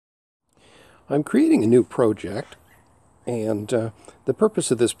I'm creating a new project, and the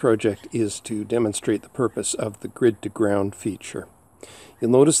purpose of this project is to demonstrate the purpose of the grid-to-ground feature.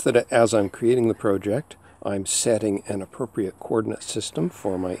 You'll notice that as I'm creating the project, I'm setting an appropriate coordinate system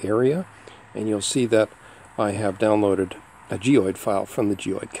for my area, and you'll see that I have downloaded a geoid file from the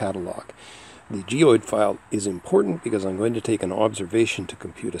geoid catalog. The geoid file is important because I'm going to take an observation to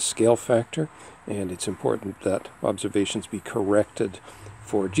compute a scale factor, and it's important that observations be corrected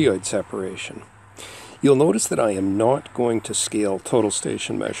for geoid separation. You'll notice that I am not going to scale total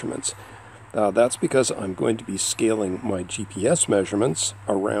station measurements. That's because I'm going to be scaling my GPS measurements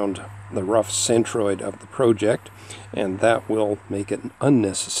around the rough centroid of the project, and that will make it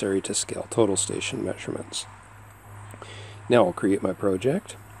unnecessary to scale total station measurements. Now I'll create my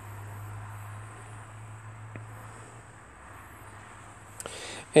project.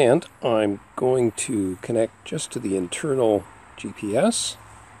 And I'm going to connect just to the internal GPS,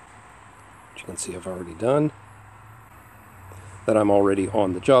 which you can see I've already done, that I'm already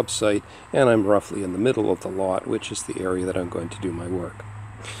on the job site, and I'm roughly in the middle of the lot, which is the area that I'm going to do my work.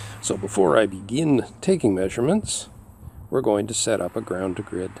 So before I begin taking measurements, we're going to set up a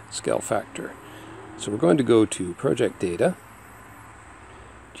ground-to-grid scale factor. So we're going to go to Project Data,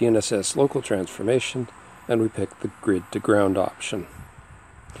 GNSS Local Transformation, and we pick the grid-to-ground option.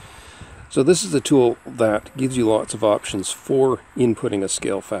 So this is a tool that gives you lots of options for inputting a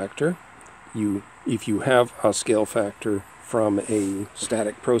scale factor. If you have a scale factor from a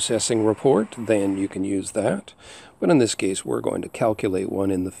static processing report, then you can use that. But in this case, we're going to calculate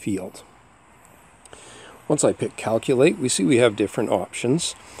one in the field. Once I pick Calculate, we see we have different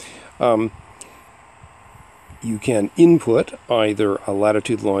options. You can input either a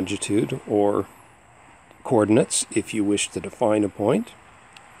latitude, longitude, or coordinates if you wish to define a point.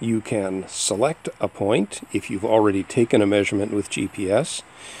 You can select a point if you've already taken a measurement with GPS,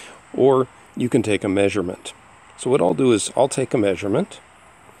 or you can take a measurement. So what I'll do is I'll take a measurement,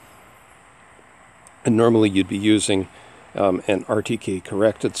 and normally you'd be using an RTK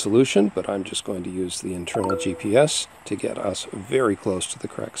corrected solution, but I'm just going to use the internal GPS to get us very close to the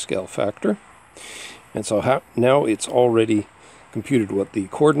correct scale factor. And so now it's already computed what the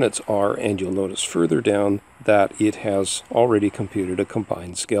coordinates are, and you'll notice further down that it has already computed a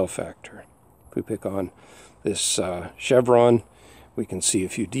combined scale factor. If we pick on this chevron, we can see a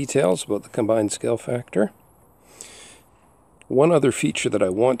few details about the combined scale factor. One other feature that I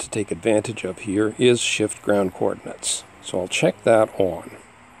want to take advantage of here is shift ground coordinates. So I'll check that on.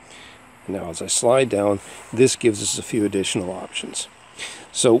 Now as I slide down, this gives us a few additional options.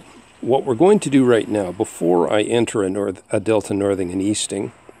 So what we're going to do right now, before I enter a delta northing and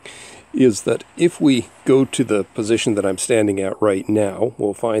easting, is that if we go to the position that I'm standing at right now,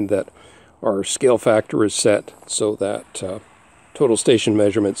 we'll find that our scale factor is set so that total station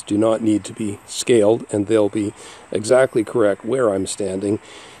measurements do not need to be scaled, and they'll be exactly correct where I'm standing.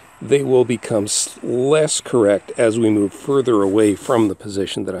 They will become less correct as we move further away from the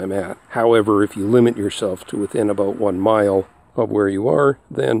position that I'm at. However, if you limit yourself to within about 1 mile of where you are,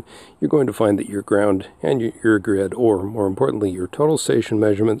 then you're going to find that your ground and your grid, or more importantly your total station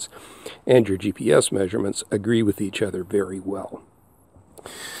measurements and your GPS measurements, agree with each other very well.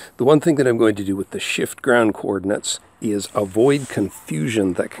 The one thing that I'm going to do with the shift ground coordinates is avoid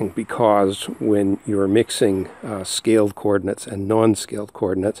confusion that can be caused when you're mixing scaled coordinates and non-scaled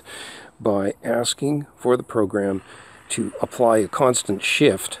coordinates by asking for the program to apply a constant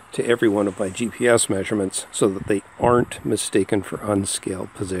shift to every one of my GPS measurements so that they aren't mistaken for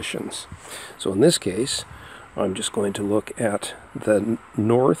unscaled positions. So in this case, I'm just going to look at the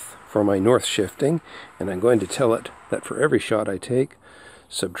north for my north shifting, and I'm going to tell it that for every shot I take,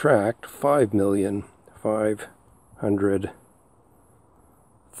 subtract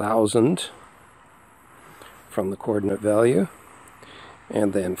 5,500,000 from the coordinate value.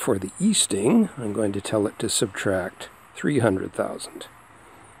 And then for the easting, I'm going to tell it to subtract 300,000.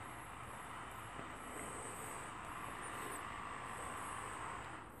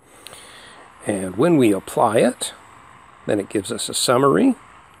 And when we apply it, then it gives us a summary,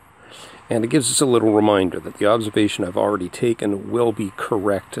 and it gives us a little reminder that the observation I've already taken will be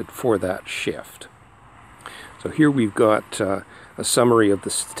corrected for that shift. So here we've got a summary of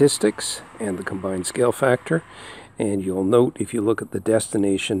the statistics and the combined scale factor. And you'll note, if you look at the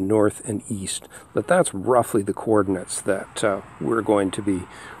destination north and east, that that's roughly the coordinates that we're going to be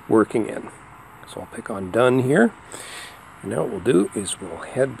working in. So I'll pick on Done here. And now what we'll do is we'll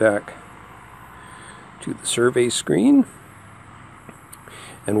head back to the survey screen.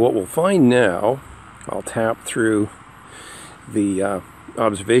 And what we'll find now, I'll tap through the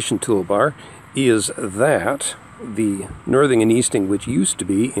observation toolbar, is that the northing and easting, which used to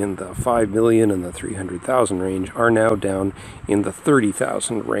be in the 5 million and the 300,000 range, are now down in the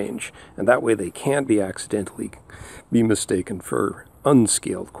 30,000 range. And that way they can't be accidentally be mistaken for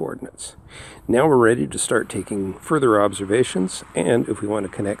unscaled coordinates. Now we're ready to start taking further observations, and if we want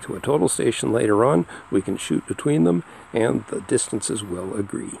to connect to a total station later on, we can shoot between them and the distances will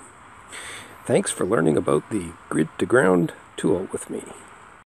agree. Thanks for learning about the grid to ground tool with me.